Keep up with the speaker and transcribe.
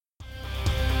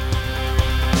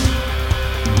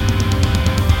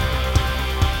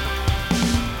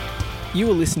You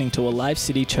are listening to a Live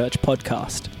City Church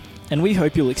podcast, and we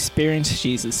hope you'll experience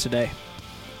Jesus today.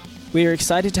 We are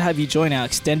excited to have you join our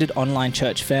extended online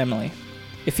church family.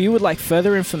 If you would like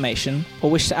further information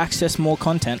or wish to access more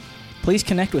content, please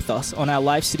connect with us on our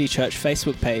Live City Church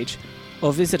Facebook page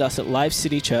or visit us at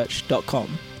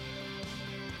livecitychurch.com.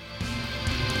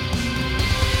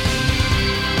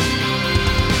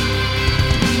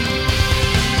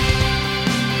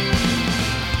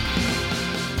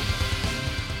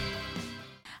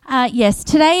 Yes,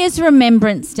 today is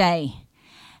Remembrance Day.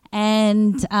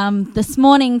 And this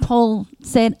morning Paul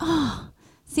said,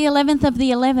 it's the 11th of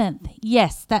the 11th.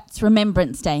 Yes, that's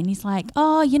Remembrance Day. And he's like,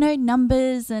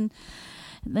 numbers and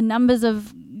the numbers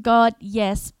of God.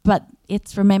 Yes, but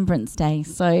it's Remembrance Day.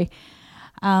 So,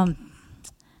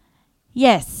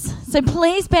 yes. So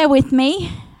please bear with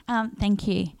me. Thank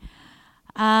you.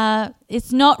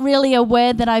 It's not really a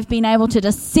word that I've been able to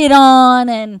just sit on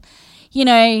and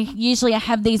usually I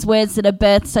have these words that are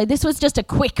birthed, so this was just a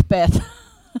quick birth.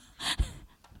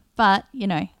 But,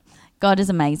 God is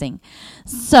amazing.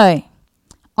 So,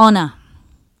 honour.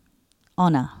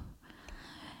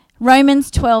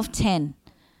 Romans 12:10.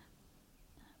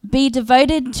 Be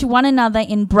devoted to one another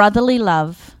in brotherly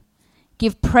love.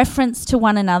 Give preference to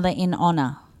one another in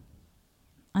honour.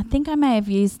 I think I may have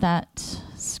used that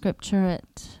scripture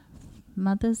at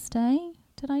Mother's Day.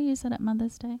 Did I use it at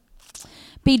Mother's Day?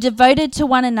 Be devoted to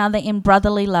one another in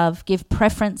brotherly love. Give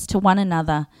preference to one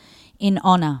another in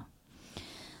honour.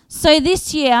 So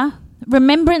this year,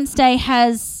 Remembrance Day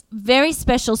has very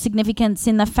special significance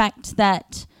in the fact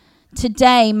that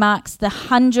today marks the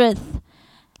 100th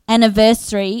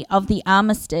anniversary of the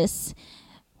armistice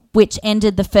which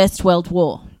ended the First World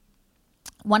War.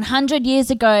 100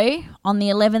 years ago, on the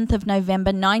 11th of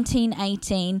November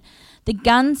 1918, the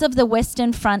guns of the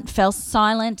Western Front fell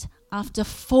silent after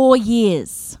 4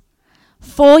 years.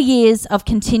 4 years of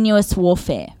continuous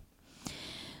warfare.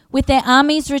 With their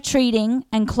armies retreating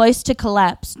and close to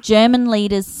collapse, German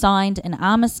leaders signed an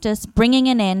armistice, bringing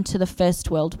an end to the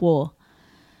First World War.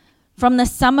 From the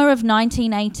summer of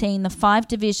 1918, the 5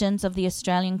 divisions of the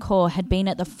Australian Corps had been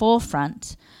at the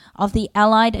forefront of the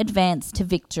Allied advance to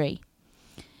victory.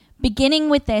 Beginning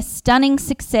with their stunning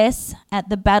success at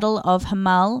the Battle of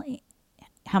Hamel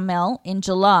in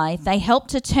July, they helped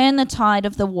to turn the tide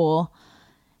of the war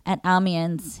at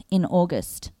Amiens in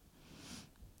August.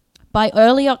 By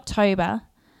early October,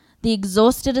 the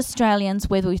exhausted Australians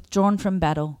were withdrawn from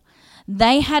battle.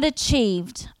 They had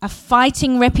achieved a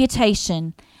fighting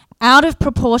reputation out of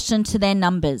proportion to their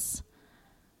numbers,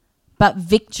 but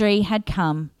victory had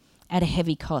come at a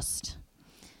heavy cost.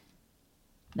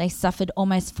 They suffered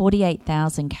almost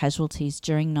 48,000 casualties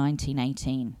during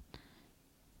 1918.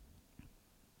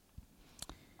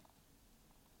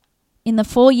 In the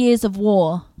 4 years of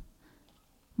war,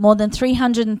 more than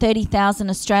 330,000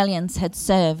 Australians had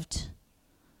served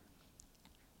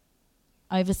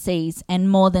overseas and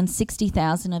more than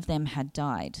 60,000 of them had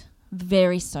died.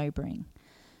 Very sobering.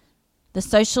 The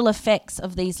social effects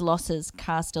of these losses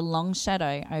cast a long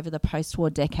shadow over the post-war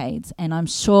decades, and I'm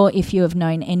sure if you have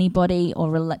known anybody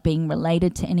or being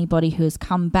related to anybody who has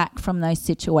come back from those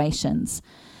situations,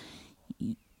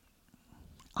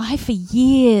 I, for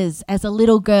years as a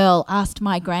little girl, asked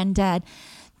my granddad,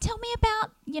 tell me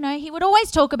about, he would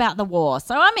always talk about the war.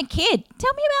 So I'm a kid.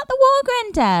 Tell me about the war,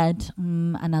 Granddad.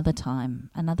 Another time,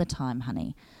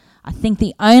 honey. I think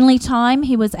the only time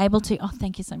he was able to,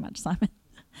 thank you so much, Simon.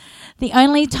 The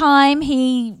only time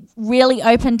he really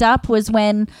opened up was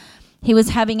when he was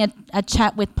having a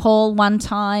chat with Paul one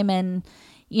time, and,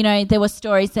 there were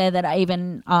stories there that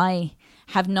even I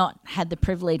have not had the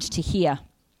privilege to hear.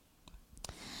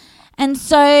 And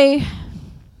so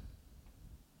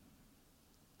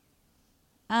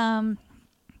 4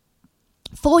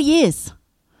 years.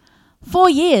 4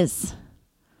 years.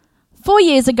 4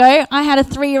 years ago, I had a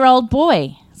 3-year-old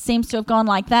boy. Seems to have gone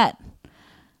like that.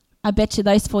 I bet you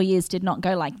those 4 years did not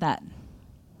go like that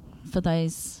for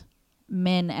those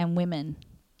men and women,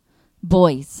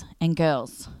 boys and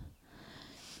girls.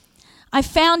 I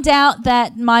found out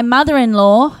that my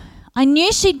mother-in-law, I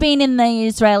knew she'd been in the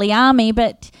Israeli army,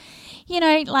 but,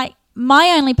 my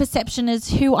only perception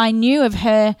is who I knew of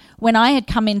her when I had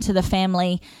come into the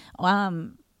family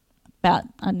about,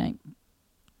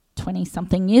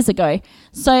 20-something years ago.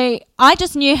 So I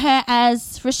just knew her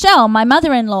as Rochelle, my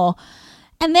mother-in-law.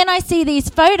 And then I see these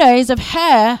photos of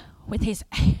her with his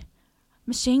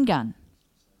machine gun.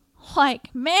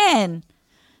 Man,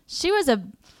 she was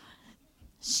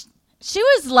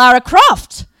Lara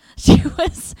Croft. She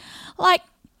was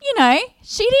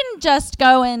she didn't just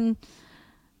go and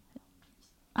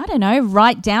I don't know,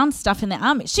 write down stuff in the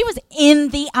army. She was in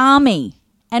the army,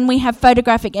 and we have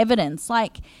photographic evidence.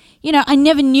 Like, you know, I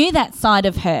never knew that side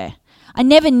of her. I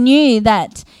never knew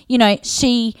that, you know,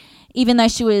 she, even though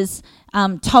she was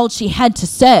told she had to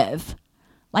serve,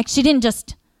 like she didn't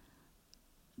just,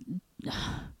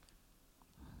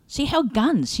 she held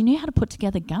guns. She knew how to put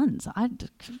together guns.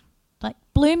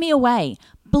 Blew me away.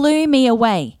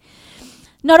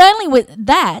 Not only with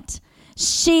that,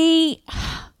 she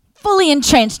fully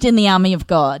entrenched in the army of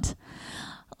God.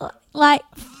 Like,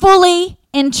 fully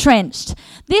entrenched.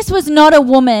 This was not a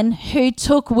woman who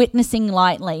took witnessing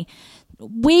lightly.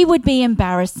 We would be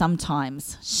embarrassed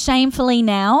sometimes. Shamefully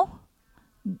now,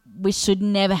 we should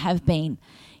never have been.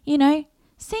 You know,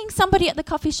 seeing somebody at the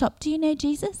coffee shop, do you know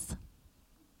Jesus?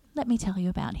 Let me tell you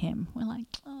about him. We're like,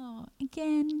 oh,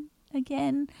 again.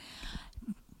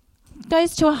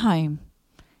 Goes to a home.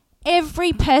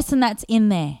 Every person that's in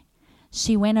there,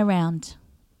 she went around.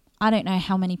 I don't know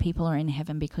how many people are in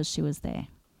heaven because she was there.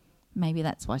 Maybe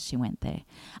that's why she went there.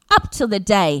 Up to the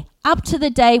day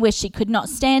where she could not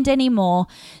stand anymore,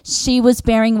 she was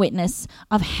bearing witness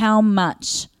of how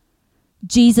much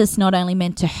Jesus not only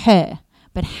meant to her,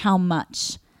 but how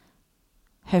much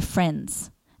her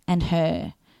friends and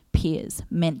her peers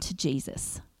meant to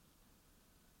Jesus.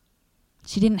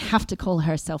 She didn't have to call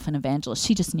herself an evangelist.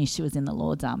 She just knew she was in the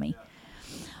Lord's army.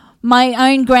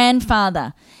 My own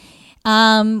grandfather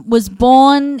was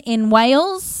born in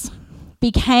Wales,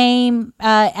 became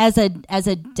as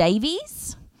a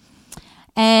Davies,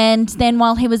 and then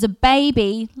while he was a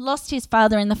baby, lost his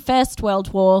father in the First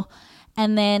World War,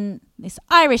 and then this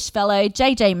Irish fellow,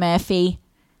 J.J. Murphy,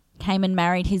 came and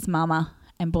married his mama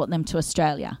and brought them to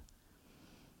Australia.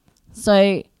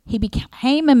 So he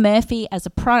became a Murphy as a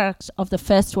product of the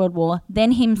First World War,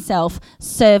 then himself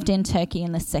served in Turkey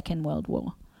in the Second World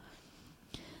War.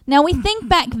 Now we think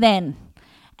back then,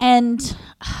 and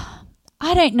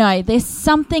I don't know, there's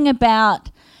something about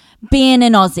being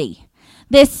an Aussie.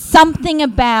 There's something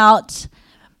about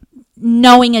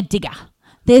knowing a digger.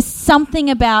 There's something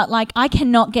about, like, I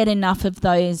cannot get enough of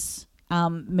those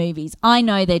movies. I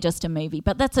know they're just a movie,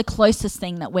 but that's the closest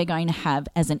thing that we're going to have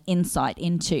as an insight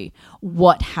into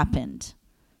what happened.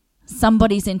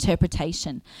 Somebody's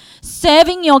interpretation.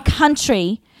 Serving your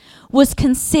country was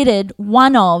considered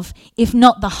one of, if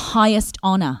not the highest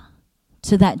honour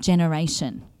to that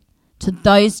generation, to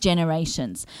those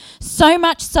generations. So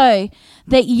much so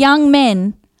that young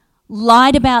men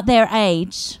lied about their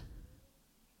age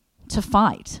to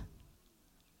fight.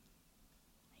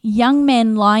 Young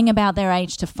men lying about their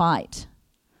age to fight.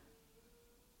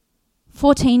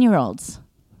 14-year-olds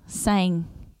saying,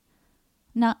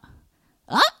 no,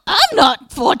 I'm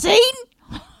not 14.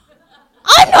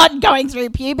 I'm not going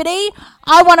through puberty.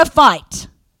 I want to fight.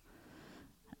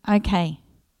 Okay.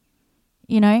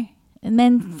 You know, and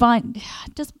then fight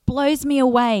just blows me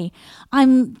away.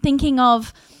 I'm thinking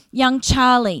of young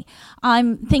Charlie.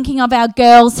 I'm thinking of our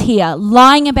girls here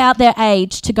lying about their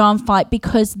age to go and fight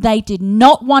because they did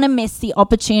not want to miss the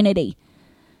opportunity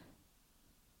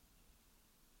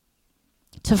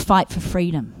to fight for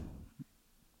freedom.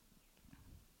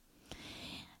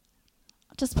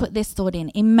 I'll just put this thought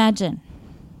in. Imagine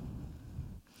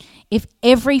if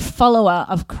every follower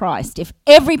of Christ, if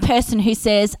every person who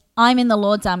says, I'm in the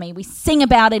Lord's army, we sing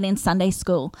about it in Sunday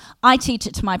school. I teach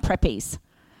it to my preppies.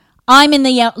 I'm in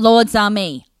the Lord's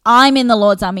army. I'm in the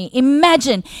Lord's army.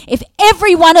 Imagine if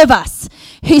every one of us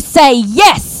who say,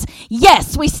 yes,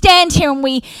 we stand here and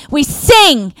we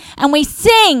sing, I'm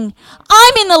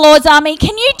in the Lord's army.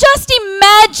 Can you just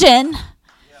imagine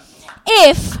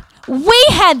if we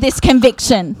had this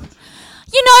conviction?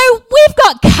 You know, we've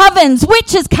got covens,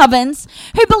 witches' covens,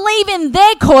 who believe in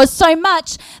their cause so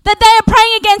much that they are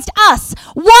praying against us.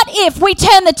 What if we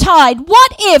turn the tide?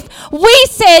 What if we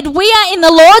said we are in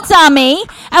the Lord's army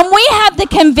and we have the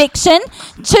conviction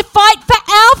to fight for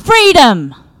our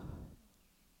freedom?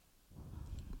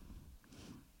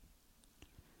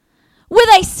 Were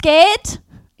they scared?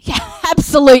 Yeah,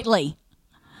 absolutely.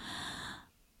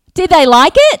 Did they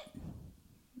like it?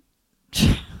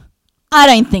 I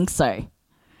don't think so.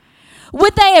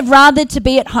 Would they have rather to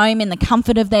be at home in the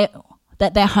comfort of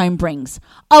that their home brings?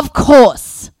 Of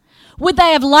course. Would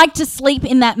they have liked to sleep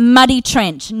in that muddy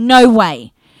trench? No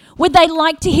way. Would they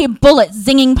like to hear bullets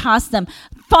zinging past them,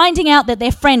 finding out that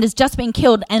their friend has just been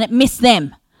killed and it missed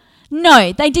them?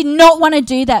 No, they did not want to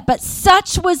do that, but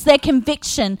such was their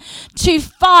conviction to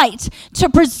fight, to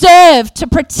preserve, to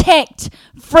protect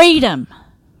freedom.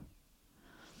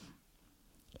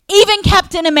 Even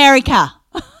Captain America.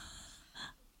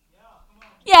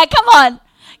 Yeah, come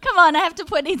on, I have to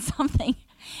put in something.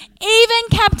 Even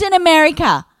Captain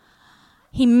America,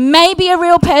 He may be a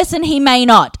real person, he may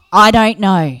not. I don't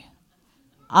know.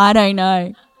 I'm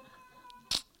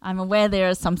aware there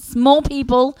are some small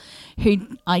people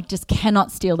who I just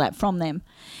cannot steal that from them.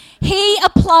 He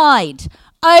applied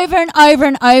over and over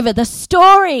and over the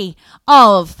story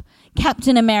of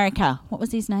Captain America. What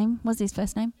was his name? What was his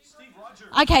first name? Steve Rogers.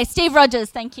 Okay, Steve Rogers,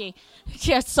 thank you.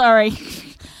 Yes, sorry.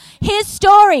 His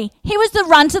story, he was the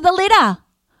runt of the litter.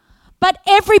 But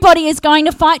everybody is going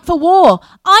to fight for war.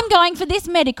 I'm going for this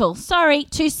medical. Sorry,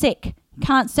 too sick.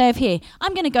 Can't serve here.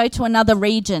 I'm going to go to another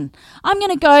region. I'm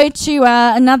going to go to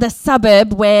another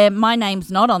suburb where my name's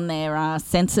not on their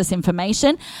census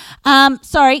information.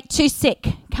 Sorry, too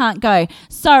sick. Can't go.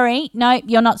 Sorry, no,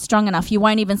 you're not strong enough. You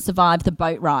won't even survive the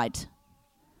boat ride.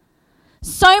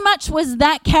 So much was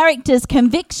that character's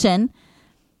conviction,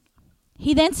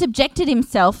 he then subjected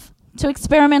himself to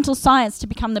experimental science to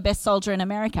become the best soldier in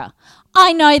America.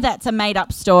 I know that's a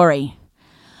made-up story,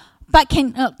 but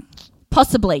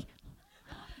possibly.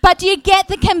 But do you get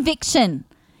the conviction?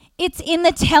 It's in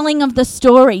the telling of the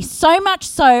story. So much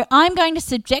so, I'm going to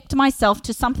subject myself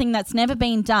to something that's never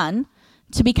been done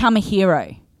to become a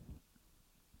hero.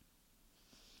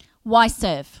 Why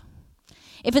serve?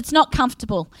 If it's not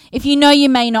comfortable, if you know you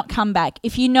may not come back,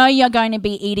 if you know you're going to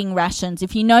be eating rations,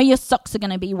 if you know your socks are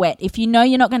going to be wet, if you know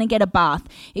you're not going to get a bath,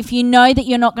 if you know that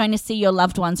you're not going to see your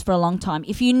loved ones for a long time,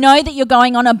 if you know that you're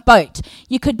going on a boat,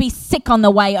 you could be sick on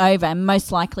the way over and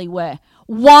most likely were.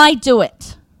 Why do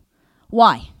it?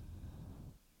 Why?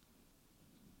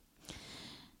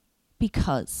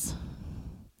 Because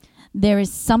there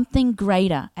is something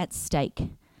greater at stake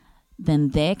than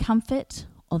their comfort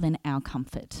or than our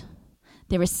comfort.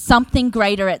 There is something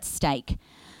greater at stake.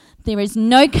 There is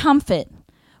no comfort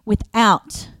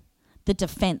without the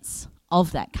defense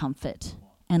of that comfort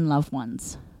and loved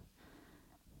ones.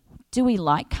 Do we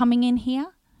like coming in here,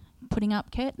 putting up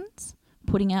curtains,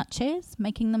 putting out chairs,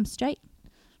 making them straight,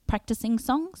 practicing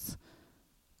songs?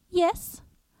 Yes.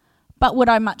 But would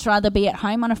I much rather be at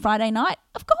home on a Friday night?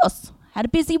 Of course. Had a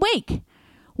busy week.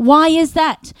 Why is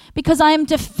that? Because I am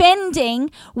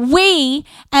defending, we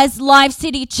as Live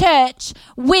City Church,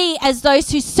 we as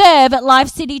those who serve at Live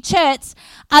City Church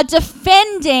are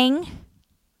defending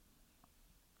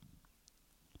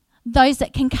those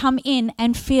that can come in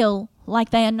and feel like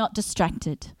they are not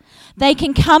distracted. They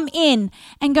can come in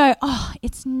and go, oh,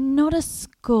 it's not a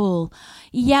school.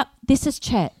 Yep, this is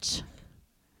church.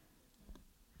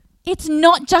 It's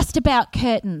not just about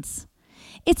curtains.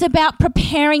 It's about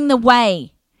preparing the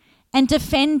way and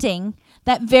defending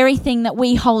that very thing that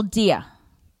we hold dear.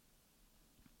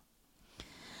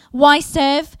 Why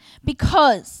serve?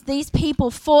 Because these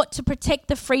people fought to protect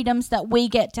the freedoms that we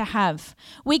get to have.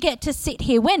 We get to sit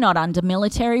here. We're not under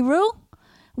military rule.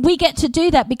 We get to do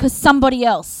that because somebody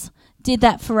else did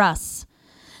that for us.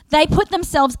 They put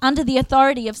themselves under the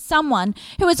authority of someone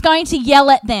who was going to yell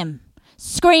at them,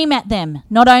 scream at them,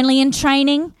 not only in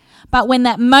training, but when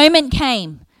that moment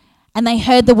came and they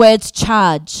heard the words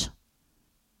charge,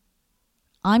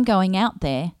 I'm going out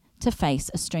there to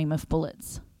face a stream of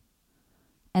bullets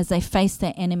as they face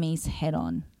their enemies head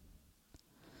on.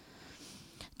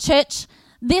 Church,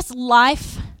 this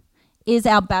life is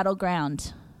our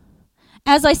battleground.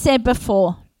 As I said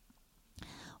before,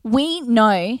 we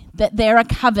know that there are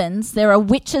covens, there are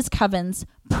witches' covens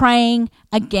praying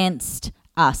against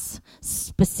us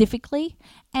specifically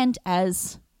and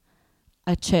as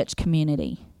a church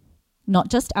community. Not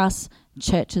just us,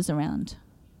 churches around.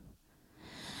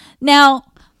 Now,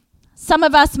 some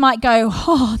of us might go,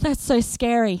 oh, that's so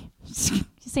scary. You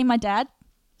see my dad?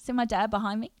 See my dad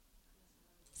behind me?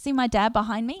 See my dad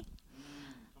behind me?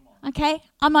 Okay,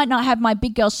 I might not have my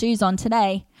big girl shoes on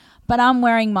today, but I'm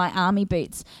wearing my army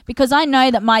boots because I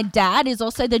know that my dad is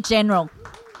also the general.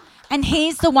 And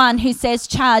he's the one who says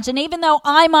charge. And even though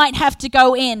I might have to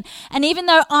go in, and even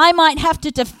though I might have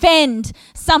to defend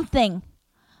something,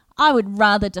 I would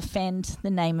rather defend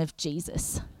the name of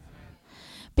Jesus.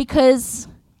 Because,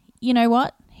 you know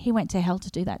what? He went to hell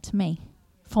to do that to me,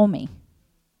 for me.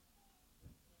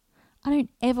 I don't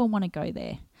ever want to go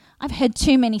there. I've heard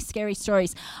too many scary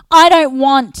stories.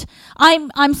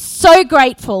 I'm so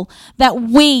grateful that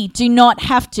we do not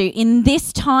have to, in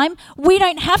this time, we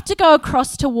don't have to go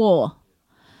across to war.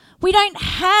 We don't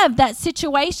have that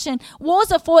situation. Wars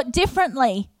are fought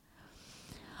differently.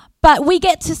 But we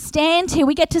get to stand here,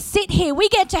 we get to sit here, we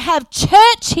get to have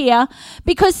church here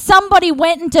because somebody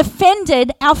went and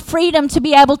defended our freedom to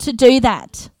be able to do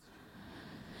that.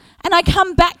 And I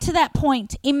come back to that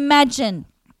point. Imagine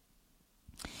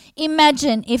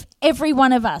if every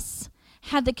one of us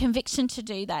had the conviction to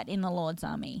do that in the Lord's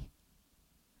army.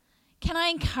 Can I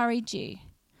encourage you?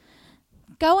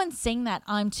 Go and sing that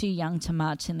I'm Too Young to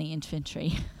March in the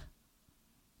Infantry.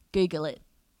 Google it.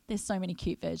 There's so many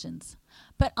cute versions.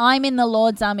 But I'm in the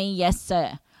Lord's army, yes,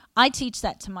 sir. I teach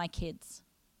that to my kids.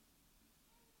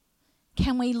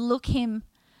 Can we look him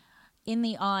in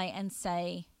the eye and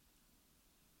say,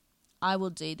 I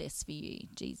will do this for you,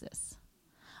 Jesus.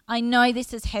 I know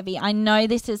this is heavy. I know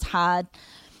this is hard.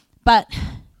 But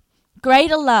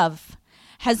greater love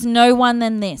has no one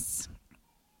than this,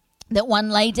 that one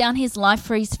lay down his life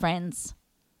for his friends.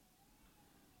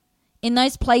 In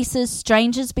those places,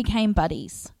 strangers became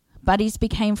buddies, buddies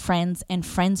became friends, and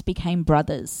friends became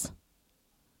brothers.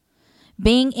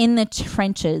 Being in the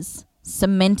trenches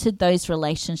cemented those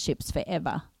relationships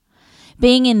forever.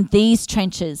 Being in these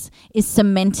trenches is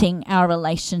cementing our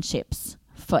relationships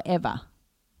forever.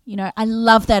 You know, I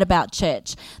love that about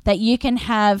church, that you can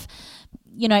have,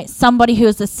 you know, somebody who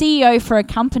is a CEO for a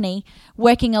company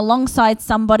working alongside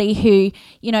somebody who,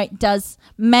 you know, does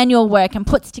manual work and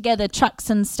puts together trucks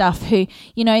and stuff, who,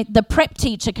 you know, the prep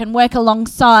teacher can work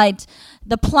alongside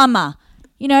the plumber.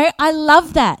 You know, I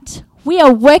love that. We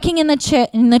are working in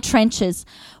the trenches.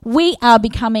 We are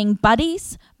becoming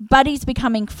buddies, buddies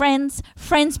becoming friends,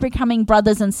 friends becoming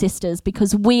brothers and sisters,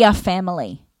 because we are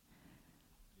family.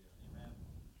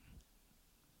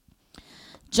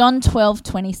 John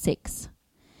 12:26.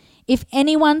 If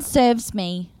anyone serves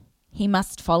me, he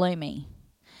must follow me.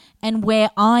 And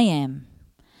where I am,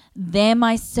 there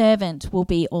my servant will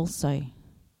be also.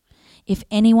 If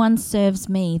anyone serves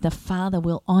me, the Father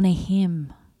will honor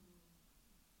him.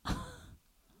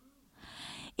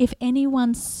 If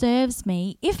anyone serves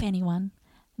me,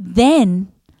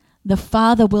 then the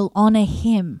Father will honor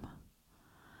him.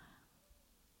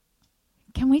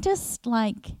 Can we just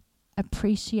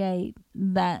appreciate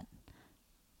that?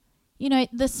 You know,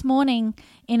 this morning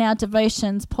in our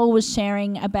devotions, Paul was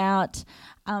sharing about,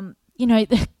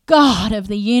 the God of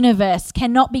the universe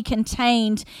cannot be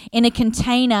contained in a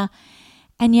container,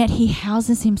 and yet he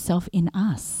houses himself in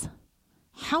us.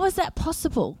 How is that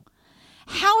possible?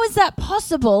 How is that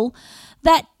possible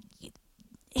that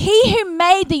he who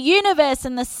made the universe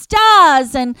and the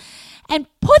stars and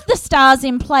put the stars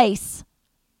in place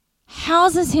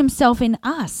houses himself in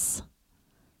us?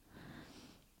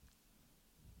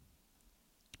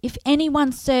 If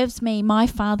anyone serves me, my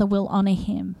Father will honor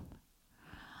him.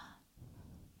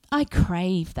 I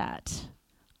crave that.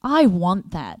 I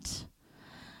want that.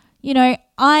 You know,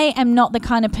 I am not the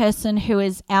kind of person who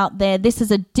is out there. This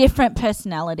is a different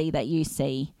personality that you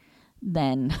see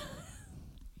than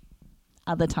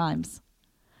other times.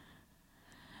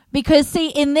 Because, see,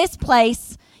 in this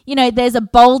place, you know, there's a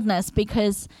boldness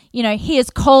because, you know, he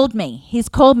has called me. He's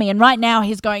called me. And right now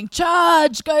he's going,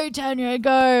 charge, go, Tanya,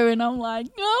 go. And I'm like,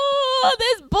 oh,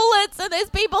 there's bullets and there's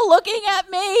people looking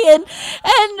at me. And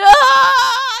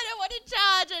I don't want to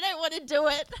charge. I don't want to do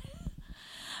it.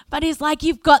 But he's like,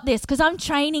 you've got this, because I'm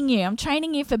training you. I'm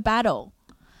training you for battle.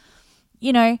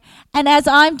 You know, and as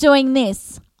I'm doing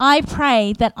this, I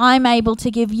pray that I'm able to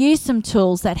give you some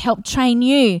tools that help train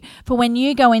you for when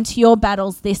you go into your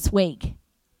battles this week.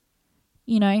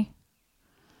 You know,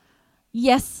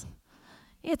 yes,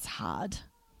 it's hard.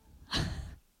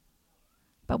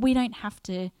 But we don't have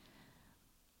to,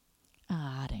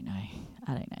 I don't know.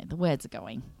 The words are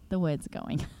going.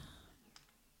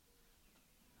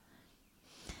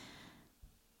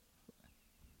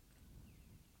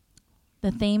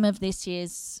 The theme of this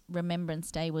year's Remembrance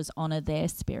Day was Honour Their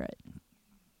Spirit.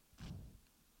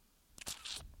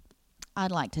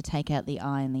 I'd like to take out the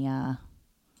I and the R.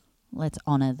 Let's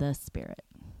honour the Spirit.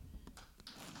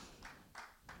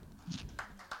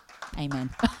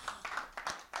 Amen.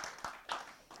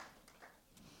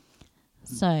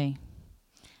 So,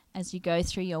 as you go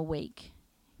through your week,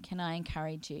 can I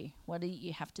encourage you? What do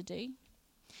you have to do?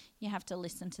 You have to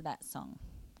listen to that song.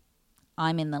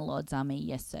 I'm in the Lord's army,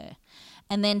 yes, sir.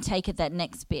 And then take it that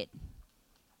next bit,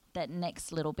 that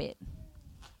next little bit.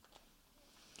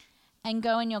 And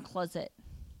go in your closet.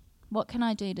 What can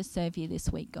I do to serve you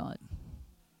this week, God?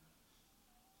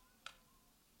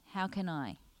 How can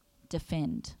I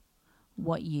defend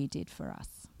what you did for us?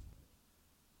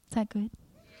 Is that good?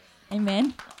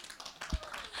 Amen.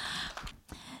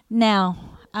 Now,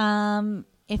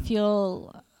 if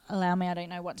you'll allow me, I don't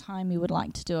know what time you would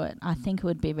like to do it. I think it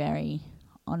would be very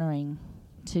honouring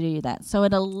to do that. So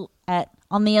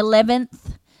on the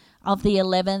 11th of the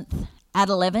 11th at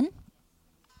 11,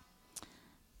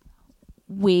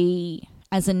 we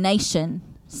as a nation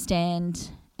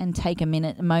stand and take a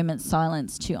moment's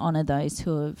silence to honour those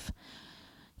who have,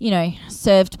 you know,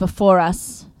 served before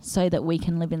us so that we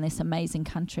can live in this amazing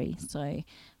country. So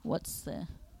what's the...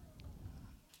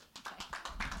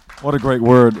 Okay. What a great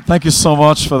word. Thank you so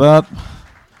much for that.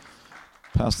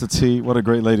 Pastor T, what a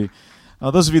great lady.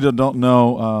 Those of you that don't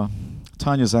know,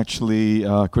 Tanya's actually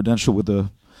credentialed with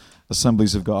the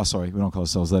Assemblies of God. Sorry, we don't call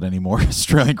ourselves that anymore.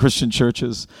 Australian Christian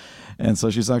Churches. And so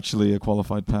she's actually a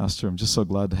qualified pastor. I'm just so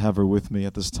glad to have her with me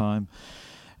at this time.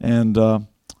 And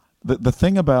the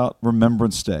thing about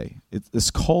Remembrance Day, it's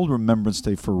called Remembrance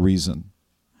Day for a reason,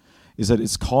 is that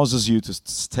it causes you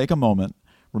to take a moment,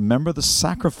 remember the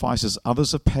sacrifices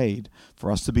others have paid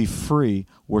for us to be free,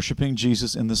 worshiping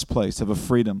Jesus in this place, have a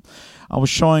freedom. I was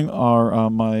showing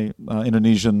my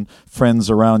Indonesian friends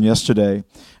around yesterday.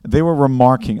 They were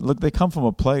remarking, look, they come from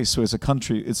a place where it's a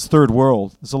country, it's third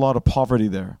world. There's a lot of poverty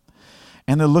there.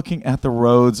 And they're looking at the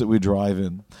roads that we drive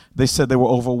in. They said they were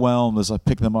overwhelmed as I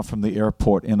picked them up from the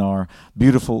airport in our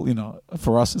beautiful,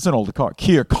 for us, it's an older car,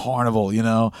 Kia Carnival,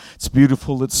 It's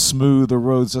beautiful, it's smooth, the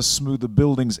roads are smooth, the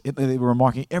buildings, they were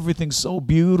remarking, everything's so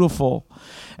beautiful.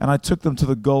 And I took them to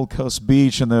the Gold Coast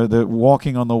beach, and they're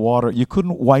walking on the water. You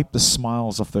couldn't wipe the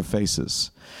smiles off their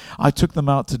faces. I took them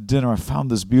out to dinner. I found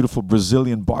this beautiful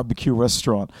Brazilian barbecue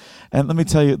restaurant. And let me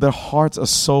tell you, their hearts are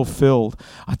so filled.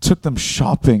 I took them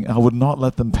shopping. I would not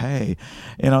let them pay.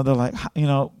 They're like,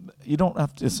 you don't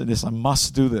have to do this. I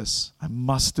must do this. I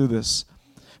must do this.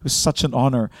 It was such an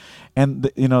honor. And,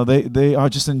 they are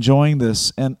just enjoying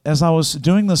this. And as I was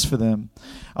doing this for them,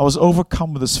 I was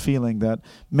overcome with this feeling that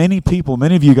many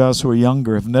of you guys who are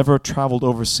younger, have never traveled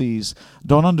overseas,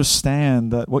 don't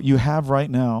understand that what you have right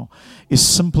now is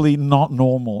simply not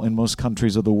normal in most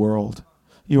countries of the world.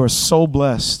 You are so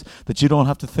blessed that you don't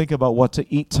have to think about what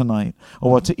to eat tonight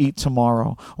or what to eat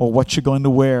tomorrow or what you're going to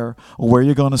wear or where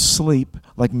you're going to sleep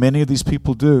like many of these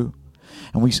people do.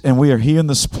 And we are here in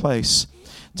this place.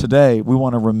 Today, we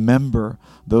want to remember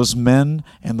those men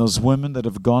and those women that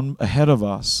have gone ahead of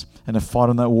us and have fought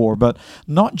in that war, but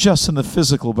not just in the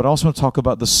physical, but I also want to talk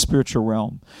about the spiritual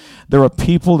realm. There are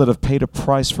people that have paid a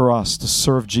price for us to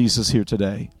serve Jesus here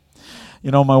today.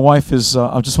 My wife is,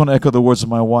 I just want to echo the words of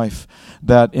my wife,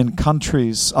 that in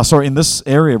in this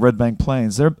area, Red Bank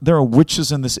Plains, there are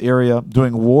witches in this area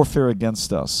doing warfare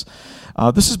against us.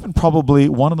 This has been probably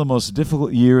one of the most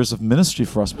difficult years of ministry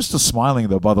for us. Mr. Smiling,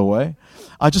 though, by the way.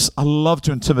 I love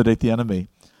to intimidate the enemy.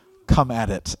 Come at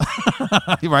it.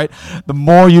 Right? The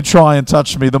more you try and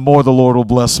touch me, the more the Lord will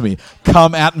bless me.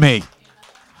 Come at me.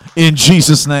 In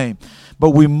Jesus' name. But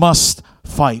we must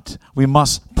fight. We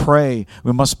must pray.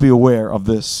 We must be aware of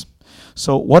this.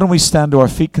 So why don't we stand to our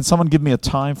feet? Can someone give me a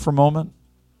time for a moment?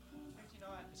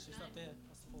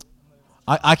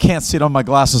 I can't see it on my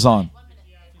glasses on.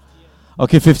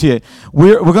 Okay, 58.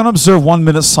 We're going to observe 1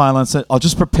 minute silence. I'll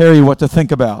just prepare you what to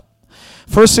think about.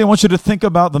 Firstly, I want you to think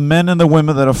about the men and the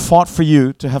women that have fought for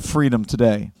you to have freedom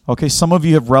today. Okay, some of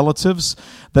you have relatives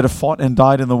that have fought and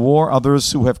died in the war,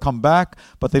 others who have come back,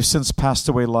 but they've since passed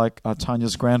away, like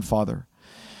Tanya's grandfather.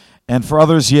 And for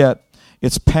others yet,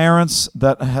 it's parents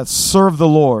that have served the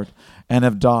Lord and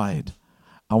have died.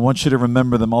 I want you to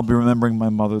remember them. I'll be remembering my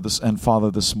mother and father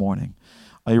this morning.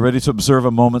 Are you ready to observe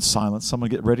a moment's silence? Someone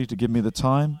get ready to give me the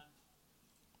time?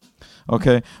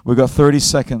 Okay, we've got 30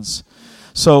 seconds.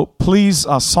 So please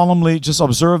solemnly just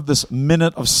observe this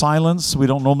minute of silence. We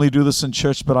don't normally do this in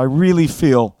church, but I really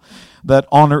feel that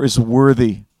honor is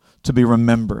worthy to be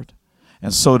remembered.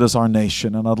 And so does our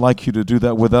nation. And I'd like you to do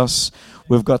that with us.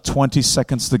 We've got 20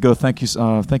 seconds to go. Thank you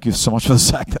so much for the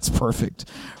sack. That's perfect.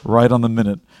 Right on the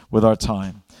minute with our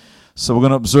time. So we're going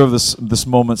to observe this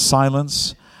moment's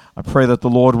silence. I pray that the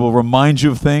Lord will remind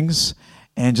you of things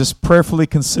and just prayerfully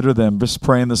consider them. Just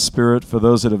pray in the Spirit for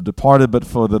those that have departed, but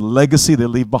for the legacy they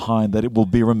leave behind, that it will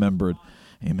be remembered.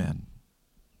 Amen.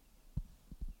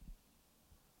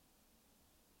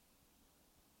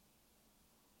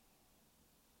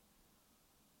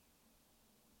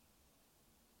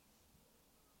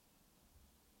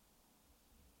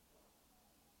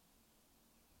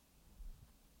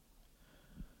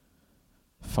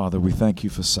 Father, we thank you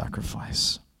for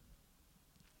sacrifice.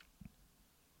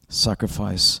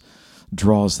 Sacrifice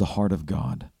draws the heart of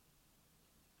God.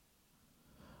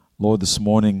 Lord, this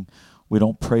morning, we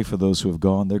don't pray for those who have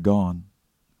gone. They're gone.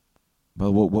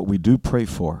 But what we do pray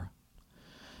for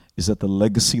is that the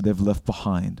legacy they've left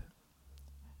behind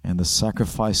and the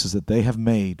sacrifices that they have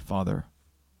made, Father,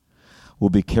 will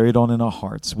be carried on in our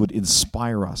hearts, would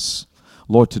inspire us,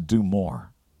 Lord, to do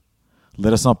more.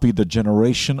 Let us not be the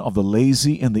generation of the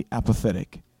lazy and the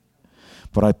apathetic.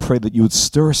 But I pray that you would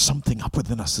stir something up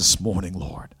within us this morning,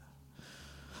 Lord.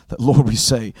 That, Lord, we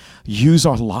say, use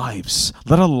our lives.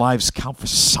 Let our lives count for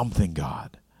something,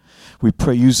 God. We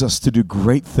pray, use us to do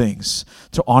great things,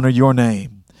 to honor your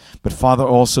name. But, Father,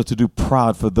 also to do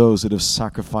proud for those that have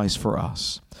sacrificed for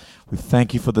us. We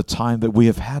thank you for the time that we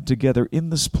have had together in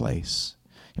this place,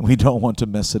 and we don't want to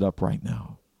mess it up right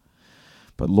now.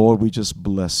 But Lord, we just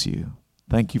bless you.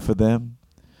 Thank you for them.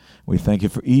 We thank you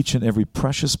for each and every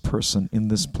precious person in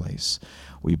this place.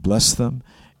 We bless them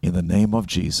in the name of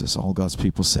Jesus. All God's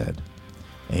people said,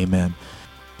 amen.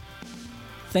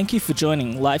 Thank you for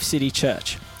joining Life City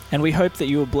Church, and we hope that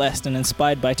you were blessed and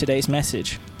inspired by today's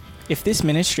message. If this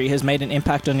ministry has made an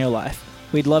impact on your life,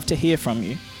 we'd love to hear from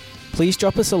you. Please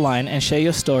drop us a line and share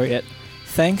your story at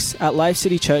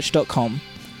thanks@livecitychurch.com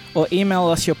or email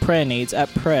us your prayer needs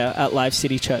at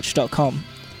prayer@livecitychurch.com.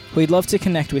 We'd love to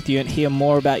connect with you and hear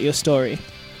more about your story.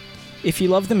 If you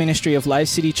love the ministry of Life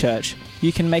City Church,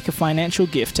 you can make a financial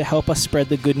gift to help us spread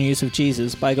the good news of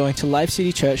Jesus by going to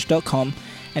livecitychurch.com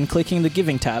and clicking the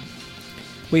Giving tab.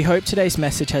 We hope today's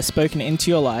message has spoken into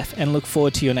your life and look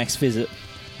forward to your next visit.